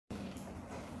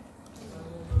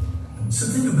So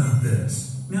think about this.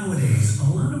 Nowadays, a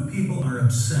lot of people are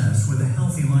obsessed with a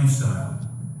healthy lifestyle.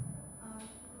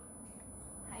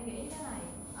 Hãy nghĩ thế này,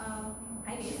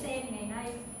 hãy nghĩ xem ngày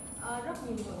nay rất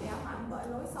nhiều người bị ám ảnh bởi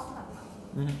lối sống lành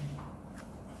mạnh.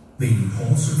 They eat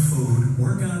wholesome food,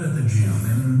 work out at the gym,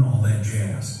 and all that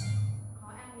jazz. Họ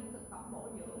ăn những thực phẩm bổ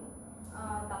dưỡng,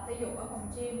 tập thể dục ở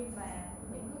phòng gym và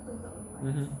những thứ tương tự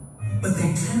như vậy. But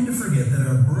they tend to forget that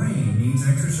our brain needs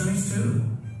exercise too.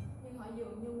 Nhưng họ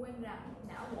dường như quên rằng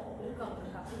não bộ cũng cần được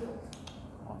tập thể dục.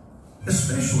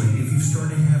 Especially if you've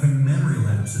started having memory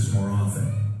lapses more often.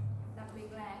 Đặc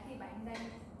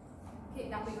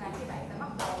biệt là khi bạn đã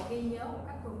bắt đầu ghi nhớ một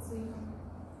cách thường xuyên.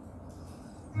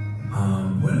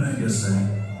 What did I just say?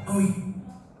 Oh,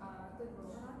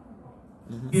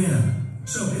 yeah.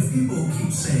 So if people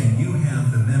keep saying you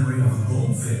have the memory of a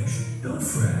goldfish, don't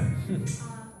fret.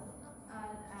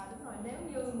 Đúng rồi, nếu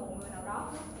như một người nào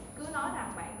đó cứ nói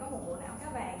rằng bạn có một bộ não cá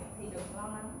vàng thì đừng lo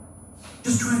lắng.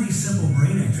 Just try these simple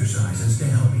brain exercises to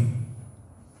help you.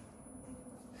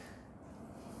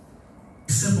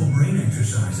 Simple brain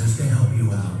exercises to help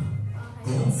you out.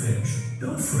 Goldfish,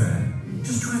 don't fret.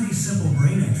 Just try these simple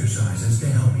brain exercises to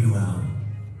help you out.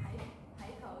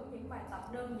 Hãy thử những bài tập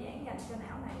đơn giản dành cho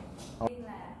não này. Như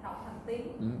là đọc thành tiếng.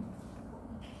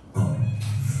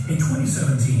 In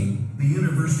 2017, the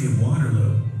University of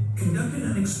Waterloo conducted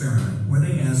an experiment where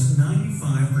they asked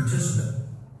 95 participants.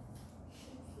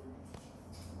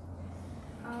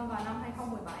 Vào năm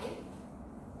 2017,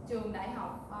 trường đại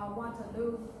học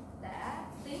Waterloo đã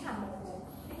tiến hành một cuộc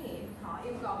thí nghiệm. Họ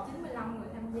yêu cầu 95 người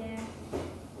tham gia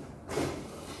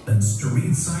To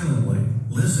read silently,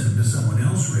 listen to someone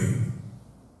else read.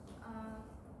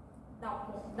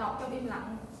 Đọc trong im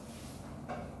lặng.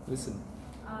 Listen.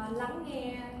 Lắng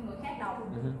nghe người khác đọc.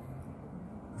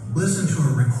 Listen to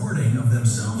a recording of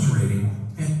themselves reading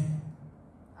and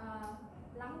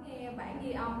lắng nghe bản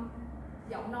ghi âm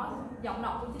giọng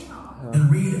đọc của chính họ.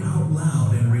 And read out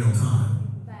loud in real time.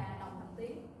 Và đọc thành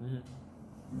tiếng.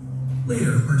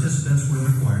 Later, participants were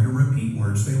required to repeat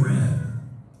words they read.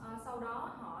 Sau đó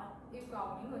họ yêu cầu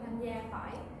những người tham gia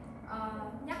phải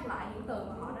nhắc lại những từ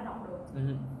mà họ đã đọc được.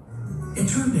 It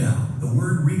turned out the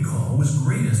word recall was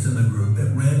greatest in the group that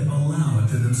read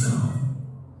aloud to themselves.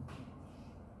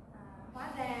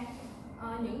 Hóa ra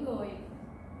những người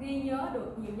ghi nhớ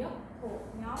được nhiều nhất thuộc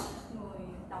nhóm người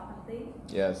đọc thành tiếng.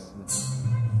 Yes.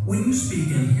 When you speak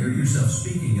and hear yourself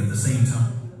speaking at the same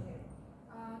time,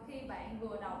 khi bạn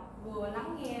vừa đọc vừa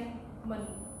lắng nghe mình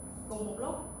cùng một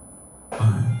lúc,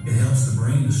 it helps the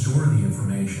brain to store the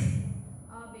information.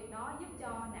 Việc đó giúp cho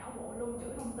não bộ lưu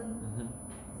trữ thông tin.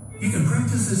 You can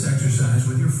practice this exercise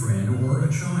with your friend or a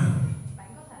child.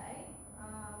 Bạn có thể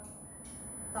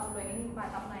tập luyện bài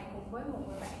tập này cùng với một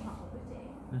người bạn hoặc một đứa trẻ.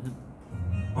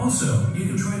 Also, you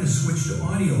can try to switch to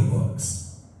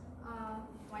audiobooks.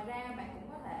 Ngoài ra bạn cũng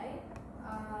có thể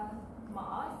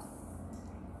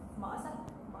mở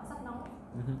sách nói,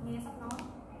 nghe sách nói.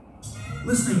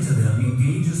 Listening to them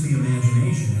engages the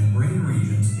imagination and brain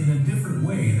regions in a different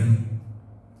way than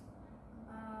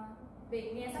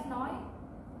việc nghe sách nói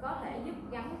có thể giúp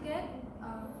gắn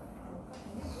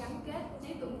kết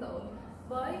trí tưởng tượng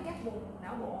với các vùng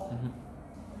não bộ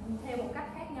theo một cách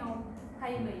khác nhau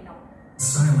thay vì đọc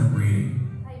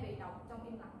trong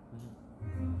im lặng.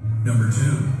 Number 2,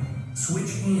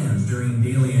 switch hands during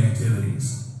daily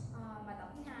activities. Bài tập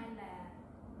thứ hai là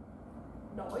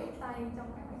đổi tay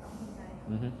trong các hoạt động thường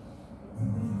ngày.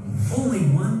 Only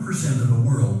 1% of the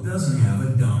world doesn't have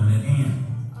a dominant hand.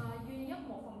 Duy nhất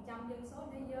 1% dân số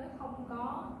thế giới không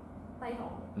có tay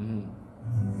hậu.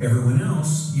 Everyone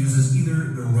else uses either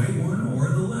the right one or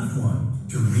the left one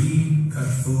to read, cut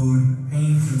food,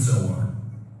 paint, and so on.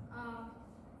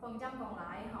 Phần trăm còn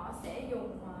lại họ sẽ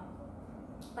dùng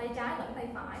tay trái lẫn tay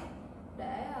phải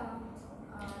để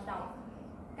đọc,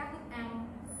 cắt thức ăn,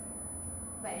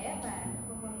 vẽ và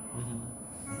vân vân.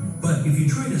 But if you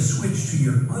try to switch to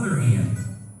your other hand,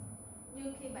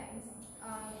 nhưng khi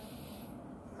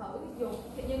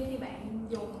bạn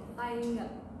dùng tay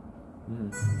nghịch,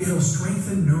 it'll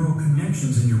strengthen neural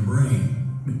connections in your brain.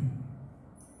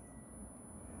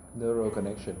 Neural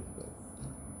connection.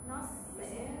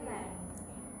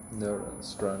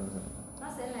 Nó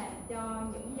sẽ làm cho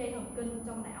những dây thần kinh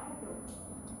trong não được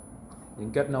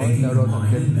những kết nối neural thần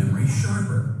kinh,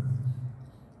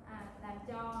 làm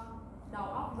cho đầu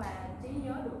óc và trí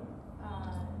nhớ được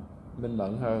minh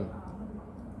mẫn hơn.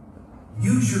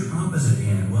 Use your opposite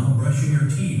hand while brushing your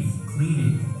teeth,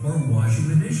 cleaning, or washing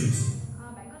the dishes.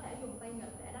 Bạn có thể dùng tay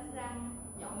nghịch để đánh răng,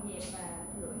 dọn dẹp và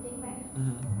rửa chén bát.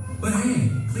 But hey,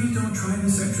 please don't try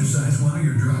this exercise while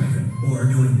you're driving or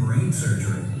doing brain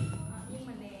surgery. Nhưng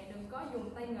mà nè, đừng có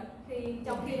dùng tay nghịch khi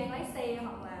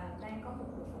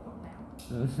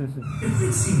It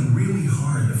might seem really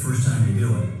hard the first time you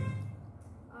do it,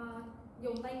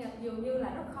 Dùng tay nghịch dường như là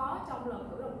rất khó trong lần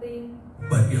thử đầu tiên,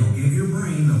 but it'll give your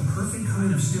brain the perfect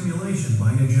kind of stimulation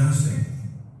by adjusting.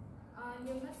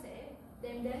 nhưng nó sẽ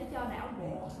đem đến cho não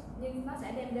bộ,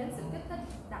 sự kích thích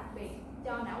đặc biệt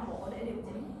cho não bộ để điều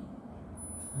chỉnh.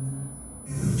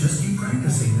 Just keep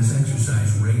practicing this exercise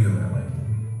regularly.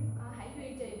 Hãy duy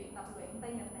trì việc tập luyện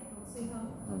tay nghịch này thường xuyên hơn.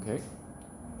 Okay.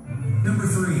 Number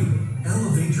 3,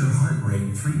 elevate your heart rate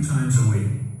 3 times a week.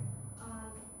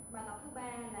 Bài tập thứ 3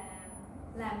 là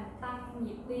làm tăng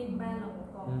nhịp tim 3 lần một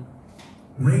tuần.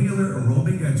 Regular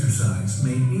aerobic exercise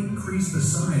may increase the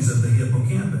size of the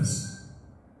hippocampus.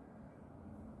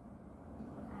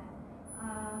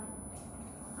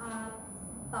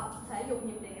 Tập thể dục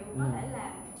nhịp điệu có thể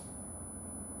làm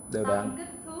Đều tăng đặn.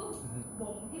 kích thước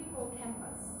bụng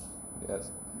hippocampus. Yes.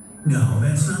 No,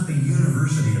 that's not the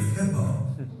University of Hippo.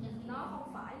 Nó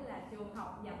không phải là trường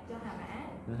học dành cho Hà Mã.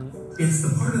 It's the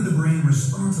part of the brain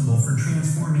responsible for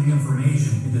transforming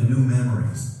information into new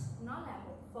memories. Nó là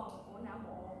một phần của não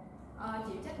bộ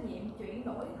chịu trách nhiệm chuyển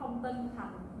đổi thông tin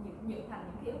thành những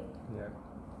ký ức. Yeah.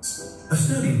 A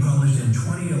study published in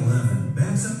 2011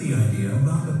 backs up the idea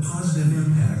about the positive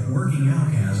impact working out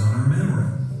has on our memory.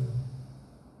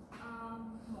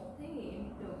 Một thí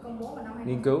nghiệm được công bố vào năm 2011.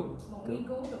 Nghiên cứu. Một nghiên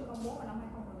cứu được công bố vào năm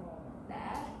 2011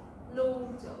 đã lưu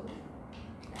trữ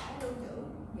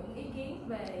những ý kiến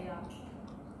về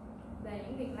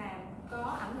những việc làm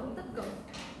có ảnh hưởng tích cực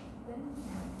đến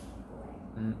não của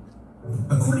bạn.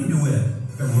 According to it,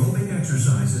 aerobic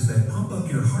exercises that pump up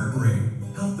your heart rate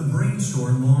help the brain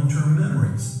store long-term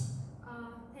memories.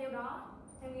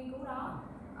 Theo nghiên cứu đó,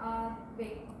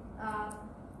 việc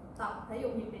tập thể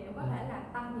dục nhịp điệu có thể làm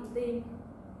tăng nhịp tim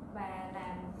và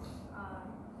làm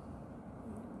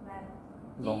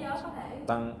trí nhớ, có thể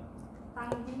tăng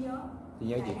trí nhớ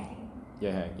gì?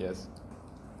 Dài hạn, yes.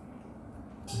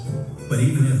 But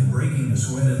even if breaking a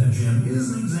sweat at the gym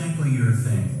isn't exactly your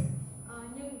thing,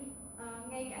 nhưng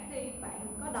ngay cả khi bạn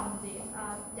có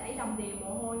chảy đầm đìa mồ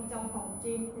hôi trong phòng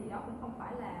gym thì đó cũng không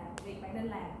phải là việc bạn nên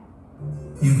làm.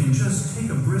 you can just take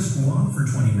a brisk walk for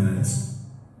 20 minutes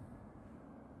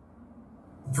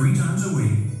 3 times a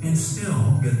week and still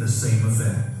get the same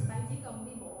effect. Bạn chỉ cần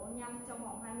đi bộ nhanh trong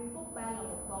vòng 20 phút 3 lần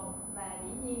một tuần và dĩ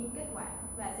nhiên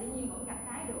vẫn gặt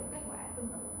hái được kết quả tương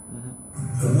tự.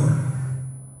 4.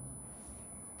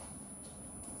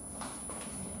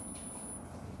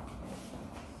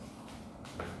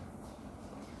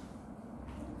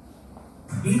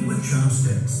 Eat with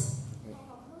chopsticks.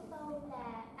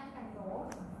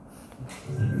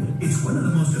 It's one of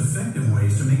the most effective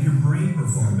ways to make your brain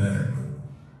perform better.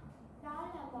 Đó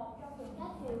là một trong những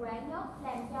cách hiệu quả nhất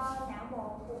làm cho não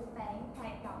bộ của bạn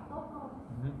hoạt động tốt hơn.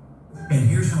 And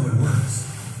here's how it works.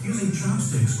 Using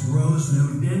chopsticks grows new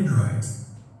dendrites,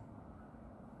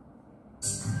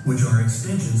 which are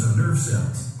extensions of nerve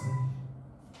cells.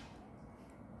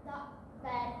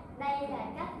 Và đây là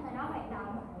cách mà nó hoạt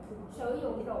động. Sử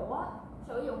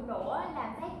dụng đũa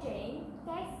làm phát triển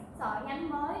các sợi nhánh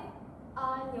mới.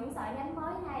 Những sợi nhánh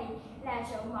mới này là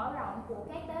sự mở rộng của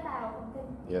các tế bào thần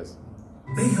kinh. Yes.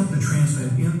 They help to transmit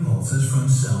impulses from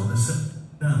cell to cell.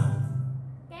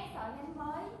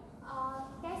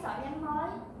 Các sợi nhánh mới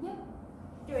giúp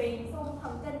truyền xung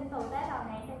thần kinh từ tế bào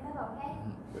này sang tế bào khác.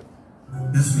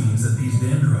 This means that these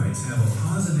dendrites have a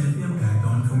positive impact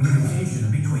on communication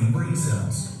between brain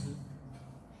cells.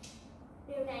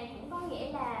 Điều này cũng có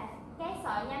nghĩa là các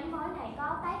sợi nhánh mới này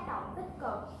có tác động tích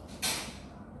cực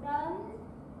đến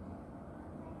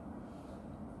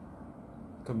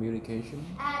Communication.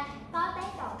 Có tác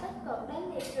động tích cực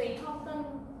đến việc truyền thông tin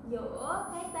giữa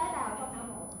các tế bào trong não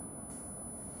bộ.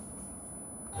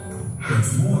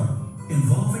 What's more,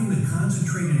 involving the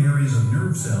concentrated areas of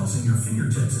nerve cells in your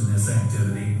fingertips in this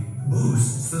activity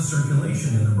boosts the circulation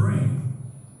in the brain.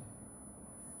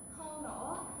 Hơn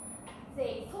nữa,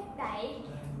 việc thúc đẩy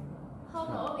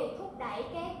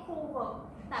các khu vực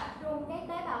tập trung các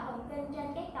tế bào thần kinh trên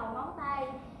các đầu ngón tay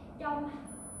trong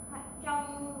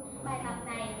bài tập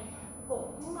này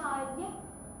cũng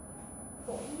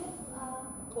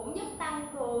giúp tăng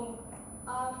cường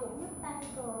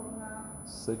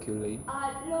Circulate.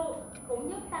 cũng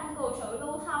giúp tăng cường sự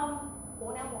lưu thông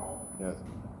của não bộ. Yes.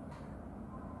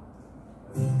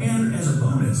 And as a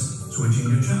bonus, switching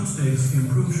to chopsticks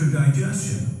improves your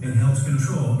digestion and helps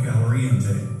control calorie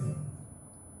intake.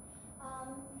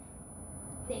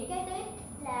 Điểm kế tiếp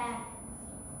là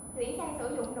chuyển sang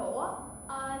sử dụng đũa,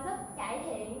 giúp cải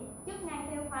thiện chức năng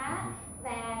tiêu hóa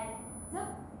và giúp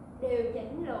điều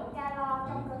chỉnh lượng calo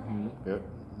trong cơ thể. Good.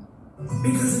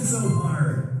 Because it's so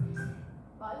hard.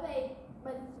 Bởi vì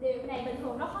điều này bình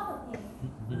thường rất khó thực hiện.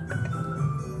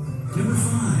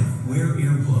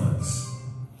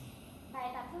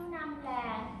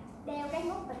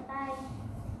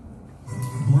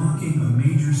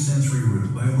 major sensory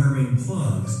route by wearing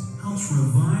plugs helps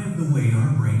revive the way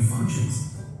our brain functions.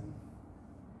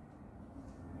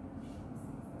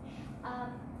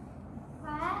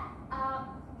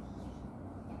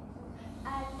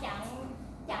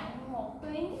 Chặn một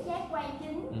tuyến giác quan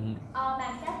chính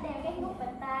bằng cách đeo các nút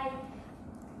vành tay,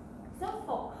 giúp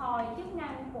phục hồi chức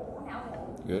năng của não bộ.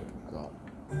 Good God.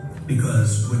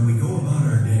 Because when we go about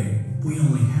our day, we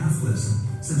only half listen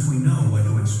since we know what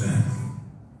to expect.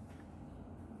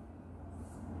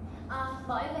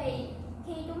 Bởi vì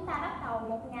khi chúng ta bắt đầu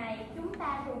một ngày, chúng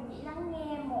ta thường chỉ lắng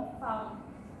nghe một phần,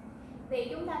 vì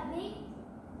chúng ta biết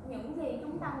những gì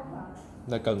chúng ta muốn nói.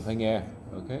 Ta cần phải nghe,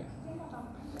 ok.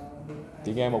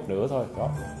 Chỉ nghe một nửa thôi, đó.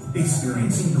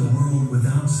 Experiencing the world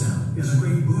without sound is a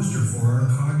great booster for our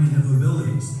cognitive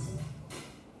abilities.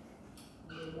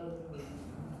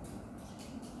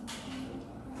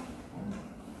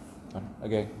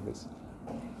 Again, this.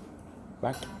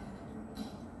 Back.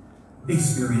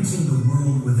 Experiencing the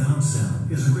world without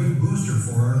sound is a great booster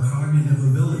for our cognitive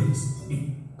abilities.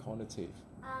 Cognitive.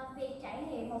 Việc trải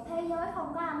nghiệm một thế giới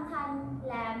không có âm thanh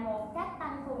là một cách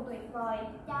tăng cường tuyệt vời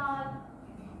cho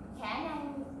khả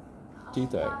năng trí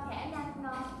tuệ, khả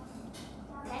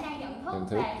năng nhận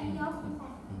thức và trí nhớ của chúng ta,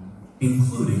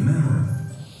 including memory.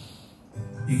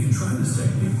 You can try this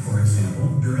technique, for example,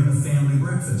 during a family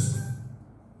breakfast.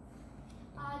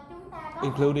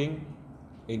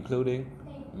 Including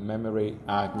memory,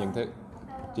 nhận thức,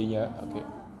 trí nhớ, ok.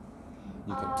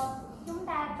 Chúng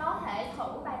ta có thể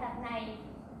thử bài tập này,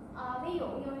 ví dụ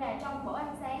như là trong bữa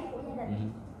ăn sáng của gia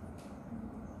đình.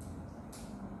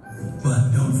 But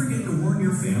don't forget to warn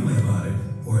your family about it,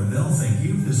 or they'll think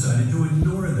you've decided to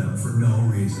ignore them for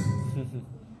no reason.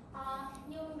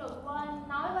 Nhưng đừng quên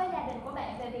nói với gia đình của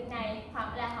bạn về việc này,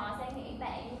 hoặc là họ sẽ nghĩ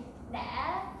bạn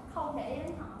đã không để ý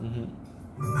đến họ.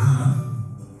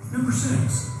 Number 6.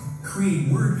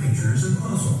 Create word pictures and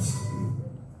puzzles.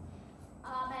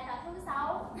 Bài tập thứ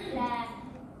 6 là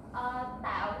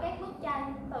tạo các bức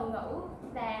tranh từ ngữ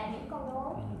và những câu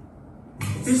đố.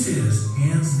 This is,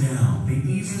 hands down, the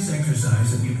easiest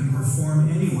exercise that you can perform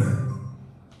anywhere.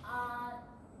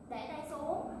 Để tay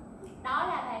xuống, đó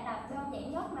là bài tập đơn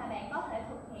giản nhất mà bạn có thể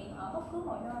thực hiện ở bất cứ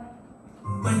mọi nơi.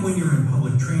 Like when you're in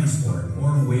public transport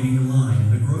or waiting in line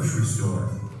in the grocery store.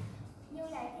 Như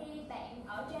là khi bạn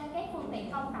ở trên các phương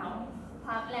tiện công cộng,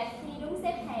 hoặc là khi đứng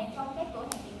xếp hàng trong các cửa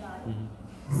hàng tiện lợi.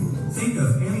 Think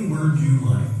of any word you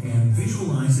like and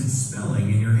visualize its spelling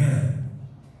in your head.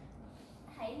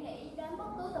 Hãy nghĩ đến bất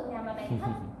cứ từ nào mà bạn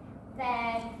thích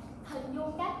và hình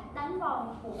dung cách đánh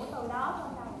vần của từ đó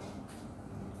trong đầu.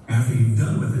 After you've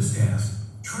done with this task,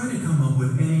 try to come up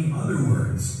with any other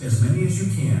words, as many as you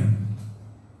can.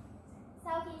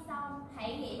 Sau khi xong,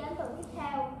 hãy nghĩ đến từ tiếp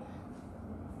theo,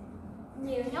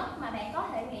 nhiều nhất mà bạn có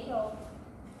thể nghĩ được,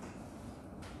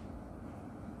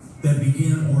 that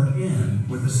begin or end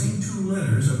with the same 2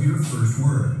 letters of your first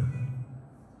word.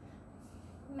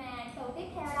 Mà từ tiếp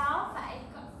theo đó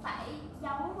phải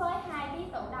giống với 2 ký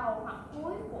tự đầu hoặc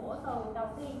cuối của từ đầu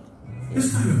tiên.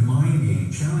 This kind of mind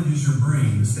game challenges your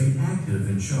brain to stay active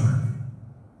and sharp.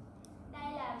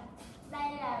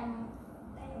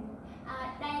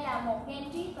 Đây là một game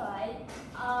trí tuệ,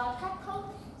 thách thức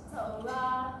sự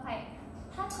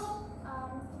thách thức.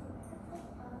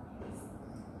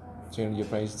 Challenge your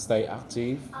brain to stay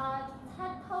active.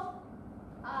 Thách thức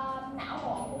não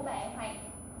bộ của bạn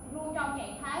luôn trong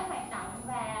trạng thái hoạt động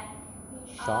và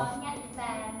nhanh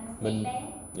và nhạy bén.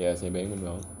 Yes, nhạy bén đúng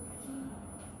rồi.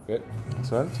 Good.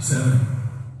 Next one. 7.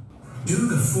 Do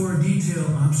the 4 detail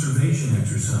observation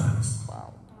exercise.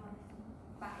 Wow.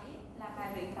 7 là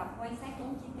bài luyện tập quan sát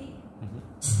 4 chi tiết.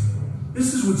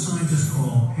 This is what scientists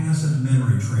call passive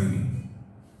memory training.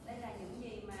 Đây là những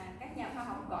gì mà các nhà khoa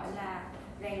học gọi là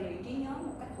rèn luyện trí nhớ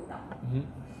một cách thụ động.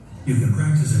 You can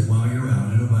practice it while you're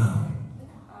out and about.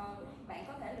 Bạn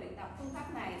có thể luyện tập phương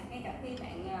pháp này ngay cả khi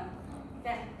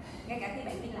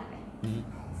bạn đi lại.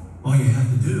 All you have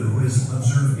to do is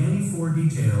observe any 4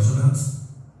 details about.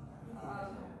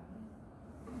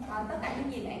 Tất cả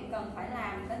những gì bạn cần phải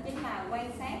làm đó chính là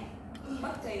quan sát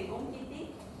bất kỳ 4 chi tiết.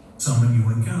 Someone you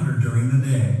encounter during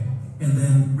the day, and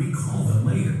then recall them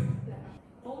later.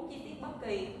 4 chi tiết bất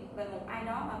kỳ về một ai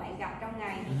đó mà bạn gặp trong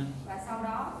ngày, và sau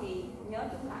đó thì nhớ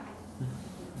chúng lại.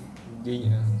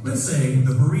 Let's say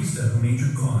the barista who made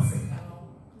your coffee.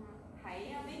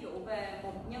 Hãy ví dụ về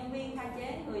một nhân viên pha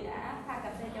chế người đã pha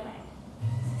cà phê cho bạn.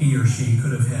 He or she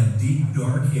could have had deep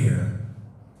dark hair.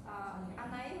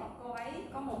 Anh ấy hoặc cô ấy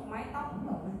có một mái tóc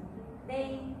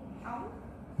đen óng.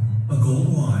 A gold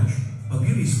watch, a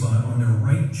beauty spot on their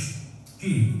right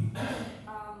cheek.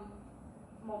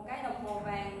 Một cái đồng hồ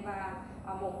vàng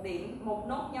và một một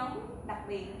nốt nhấn đặc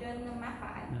biệt trên má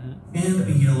phải. And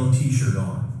a yellow t-shirt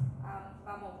on.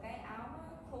 Và một cái áo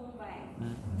thun vàng.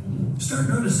 Start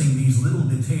noticing these little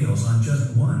details on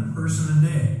just one person a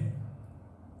day.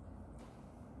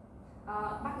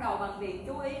 Bắt đầu bằng việc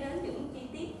chú ý đến những chi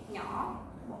tiết nhỏ,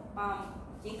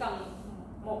 chỉ cần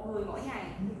một người mỗi ngày.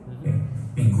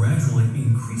 And gradually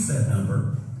increase that number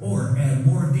or add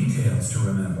more details to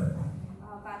remember.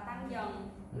 Và tăng dần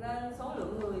lên số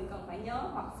lượng người cần phải nhớ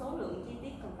hoặc số lượng chi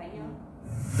tiết cần phải nhớ.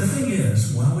 The thing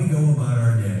is, while we go about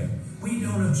our day, we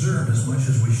don't observe as much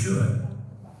as we should.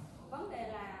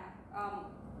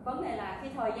 Vấn đề là khi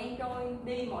thời gian trôi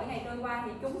đi, mỗi ngày trôi qua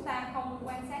thì chúng ta không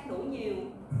quan sát đủ nhiều.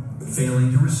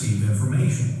 Failing to receive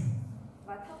information.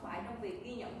 Và thất bại trong việc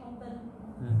ghi nhận thông tin.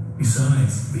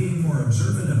 Besides, being more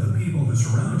observant of the people who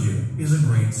surround you is a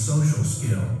great social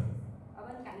skill. Ở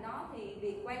bên cạnh đó thì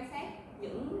việc quan sát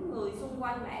những người xung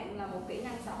quanh bạn là một kỹ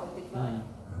năng xã hội tuyệt vời.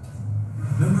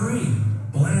 Number 8,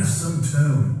 blast some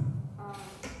tune.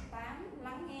 8.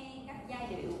 Lắng nghe các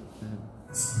giai điệu.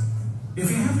 If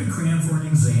you have to cram for an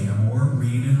exam or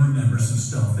read and remember some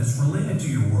stuff that's related to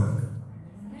your work,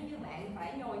 nếu như bạn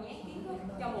phải nhồi nhét kiến thức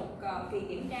cho một kỳ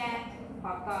kiểm tra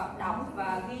hoặc đọc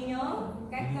và ghi nhớ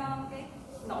các cái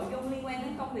nội dung liên quan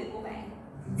đến công việc của bạn,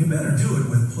 you better do it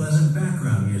with pleasant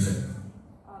background music.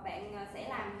 Bạn sẽ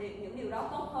làm những điều đó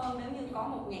tốt hơn nếu như có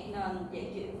một nhạc nền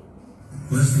dễ chịu.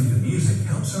 Listening to music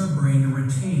helps our brain to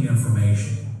retain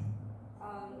information.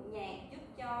 Nhạc giúp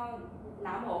cho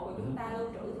não bộ của chúng ta lưu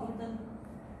trữ thông tin.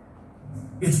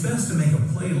 It's best to make a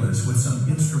playlist with some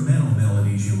instrumental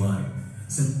melodies you like.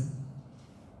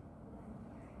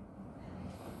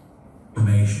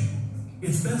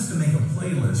 It's best to make a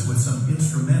playlist with some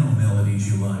instrumental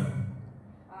melodies you like.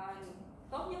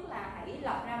 Tốt nhất là hãy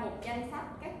lập ra một danh sách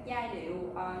các giai điệu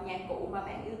nhạc cụ mà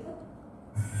bạn yêu thích.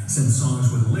 Since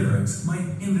songs with lyrics might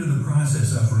hinder the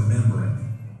process of remembering.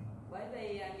 Bởi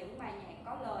vì những bài nhạc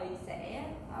có lời sẽ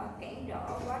cản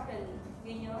trở quá trình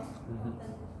ghi nhớ thông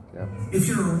tin. If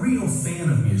you're a real fan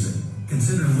of music,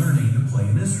 consider learning to play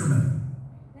an instrument.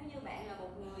 Nếu như bạn là một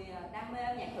người đam mê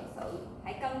âm nhạc thực sự,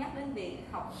 hãy cân nhắc đến việc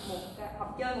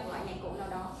học chơi một loại nhạc cụ nào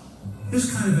đó. This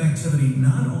kind of activity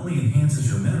not only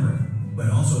enhances your memory, but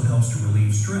also helps to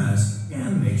relieve stress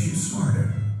and makes you smarter.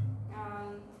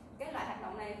 Cái loại hoạt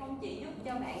động này không chỉ giúp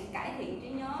cho bạn cải thiện trí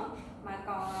nhớ mà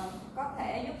còn có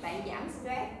thể giúp bạn giảm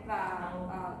stress và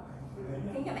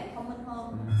khiến cho bạn thông minh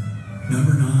hơn.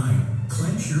 Number 9,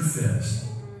 clench your fist.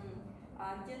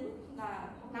 9 là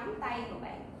nắm tay của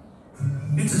bạn.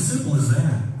 It's as simple as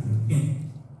that.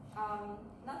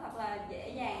 Nó thật là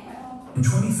dễ dàng phải không? In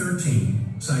 2013,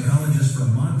 psychologists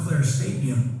from Montclair State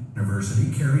University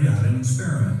carried out an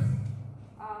experiment.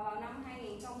 Vào năm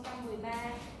 2013,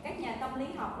 các nhà tâm lý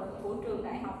học của trường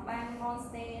đại học bang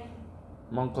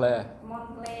Montclair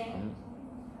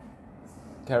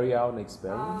carry out an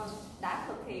experiment. Đã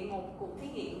thực hiện một cuộc thí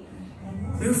nghiệm.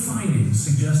 Their findings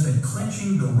suggest that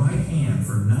clenching the right hand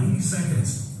for 90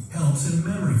 seconds helps in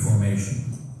memory formation.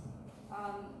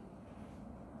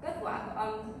 Kết quả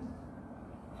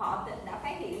họ đã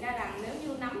phát hiện ra rằng nếu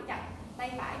như nắm chặt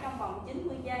tay phải trong vòng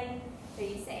 90 giây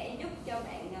thì sẽ giúp cho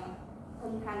bạn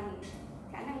hình thành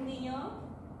khả năng ghi nhớ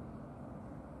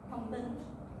thông tin.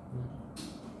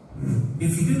 If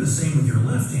you do the same with your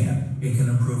left hand, it can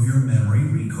improve your memory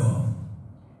recall.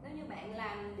 Nếu như bạn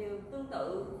làm điều tương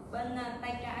tự bên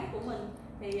tay trái của mình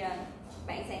thì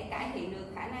bạn sẽ cải thiện được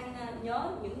khả năng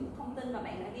nhớ những thông tin mà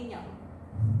bạn đã ghi nhận.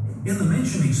 In the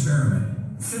mentioned experiment,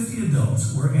 50 adults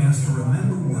were asked to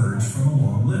remember words from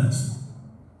a long list.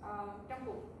 Trong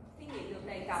cuộc thí nghiệm được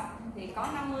đề cập thì có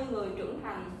 50 người trưởng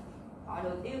thành, họ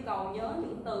được yêu cầu nhớ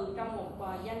những từ trong một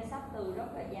danh sách từ rất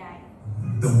là dài.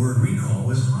 The word recall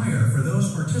was higher for those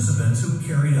participants who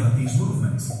carried out these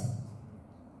movements.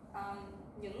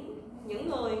 Những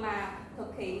người mà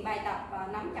thực hiện bài tập và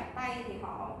nắm chặt tay thì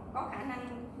họ có khả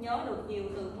năng nhớ được nhiều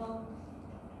từ hơn.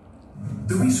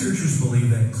 The researchers believe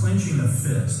that clenching a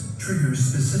fist triggers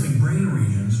specific brain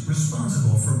regions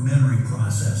responsible for memory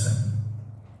processing.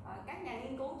 Các nhà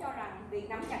nghiên cứu cho rằng việc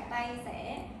nắm chặt tay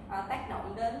sẽ tác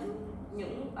động đến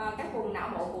những các vùng não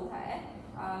bộ cụ thể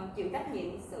chịu trách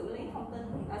nhiệm xử lý thông tin,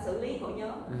 xử lý bộ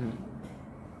nhớ.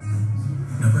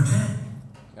 Number 10.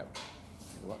 Yep.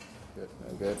 Good.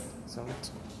 Very good. So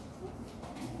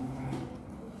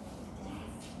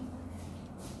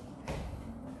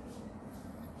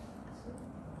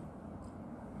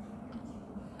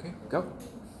okay, go.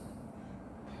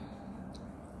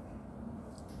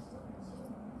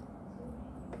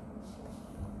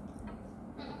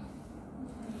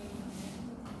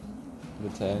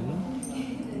 Number 10.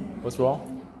 What's wrong?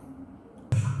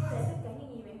 Có thể tất cả những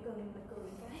gì bạn cần là cười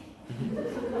cái.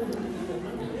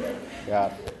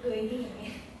 God. Cười như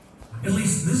nhẹ. At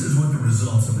least this is what the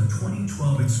results of a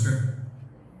 2012 experiment.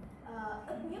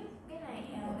 Ít nhất cái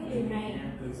điều này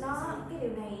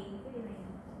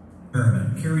Experiment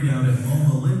carried out at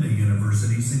Loma Linda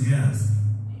University suggest.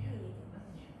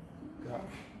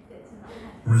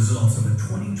 Results of a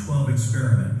 2012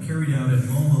 experiment carried out at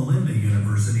Loma Linda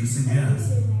University suggest.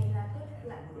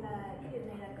 Cái điều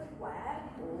này là kết quả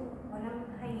của năm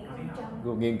 2000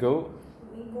 Cuộc nghiên cứu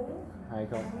nghiên cứu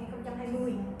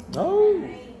 2020. No.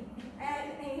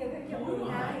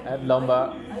 At Lomba,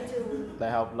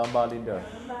 Đại học Loma Linda.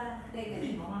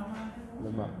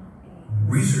 Loma.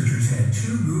 Researchers had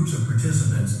two groups of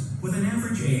participants with an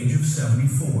average age of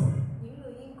 74. Những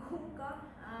người nghiên cứu có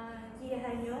chia ra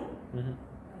hai nhóm.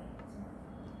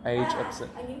 Age of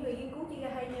Những người nghiên cứu chia ra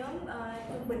hai nhóm,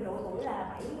 trung bình độ tuổi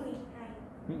là 72.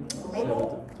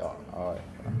 Rồi.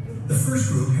 The first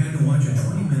group had to watch a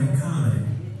 20-minute comedy.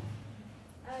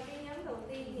 Cái nhóm đầu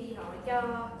tiên thì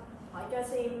họ cho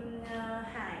xem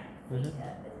hài.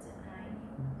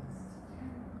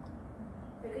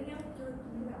 Cái nhóm chưa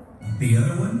The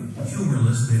other one,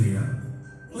 humorless video.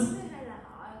 hay là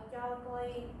họ cho coi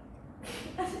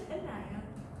ít hài hơn.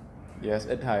 Yes,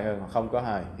 ít hài hơn, không có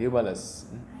hài. Humorless.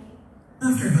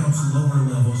 Laughter helps lower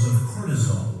levels of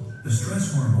cortisol, the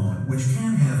stress hormone, which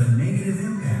can have a negative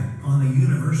impact on the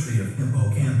University of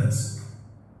Hippocampus.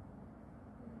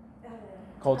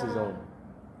 Cortisol.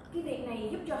 Cái việc này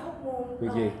giúp cho hormone.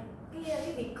 Việc gì?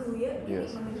 Cái việc cười á, cái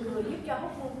việc mà mình cười giúp cho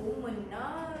hormone của mình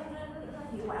nó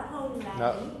hiệu quả hơn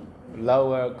là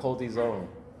Lower cortisol.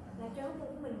 Là cho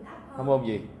hormone của mình thấp hơn. Hormone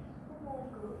gì? Hormone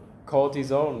cười.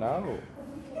 Cortisol, no.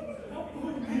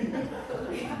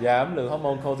 Giảm lượng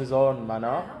hormone cortisol mà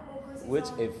nó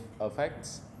which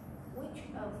affects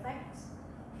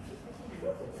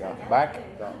back.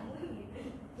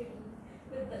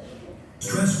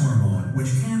 Stress hormone,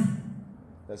 which can...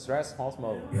 The stress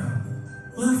hormone. Yeah.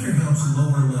 Laughter helps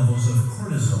lower levels of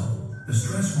cortisol, the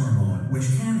stress hormone, which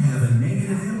can have a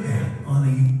negative impact on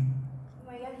the...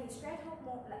 Ngoài ra thì stress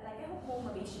hormone là cái hormone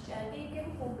mà bị cái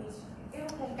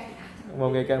hormone căng thẳng.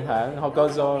 Hormone gây căng thẳng,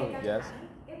 cortisol, yes.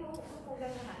 Cái hormone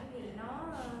căng thẳng thì nó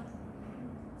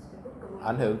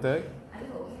ảnh hưởng đến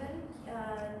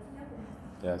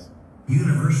yes.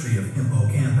 University of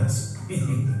Hippocampus.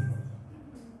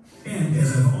 And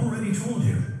as I've already told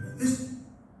you,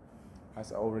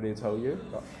 As I already told you.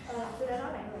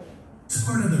 This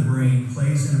part of the brain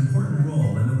plays an important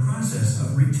role in the process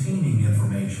of retaining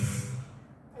information.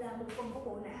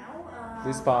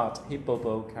 This part,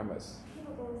 hippocampus.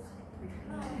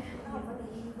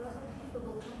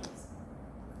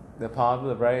 The part of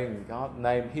the brain got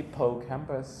named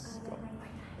hippocampus.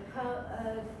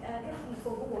 Cái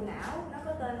phần của bộ não nó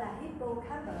có tên là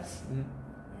hippocampus.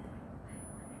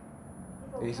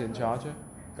 He's in charge.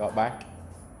 Got back.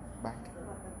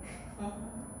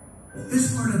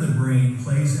 This part of the brain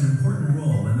plays an important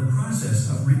role in the process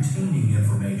of retaining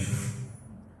information.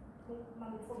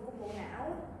 Phần của bộ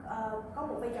não có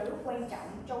một vai trò rất quan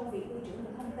trọng trong việc lưu trữ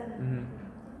những thông tin.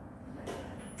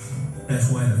 That's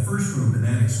why the first group in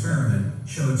that experiment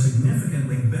showed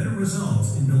significantly better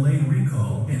results in delayed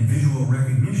recall and visual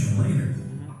recognition later.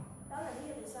 Đó là lý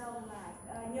do vì sao mà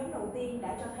nhóm đầu tiên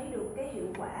đã cho thấy được cái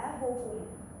hiệu quả vô cùng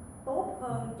tốt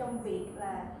hơn trong việc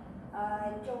là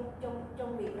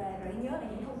trong việc là gợi nhớ lại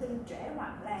những thông tin trễ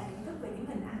hoặc là nhận thức về những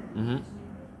hình ảnh.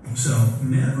 So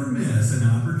never miss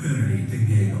an opportunity to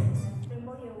giggle. Đừng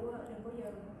bao giờ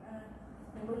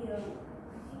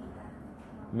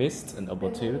Missed an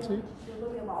opportunity. Đừng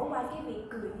bao giờ bỏ qua cái việc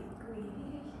cười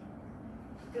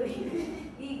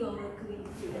giggle là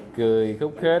Cười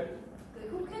khúc khích.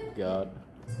 God.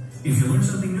 If you learned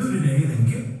something new today, then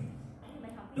give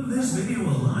this video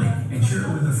a like and share it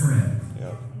with a friend.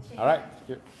 Yeah. All right.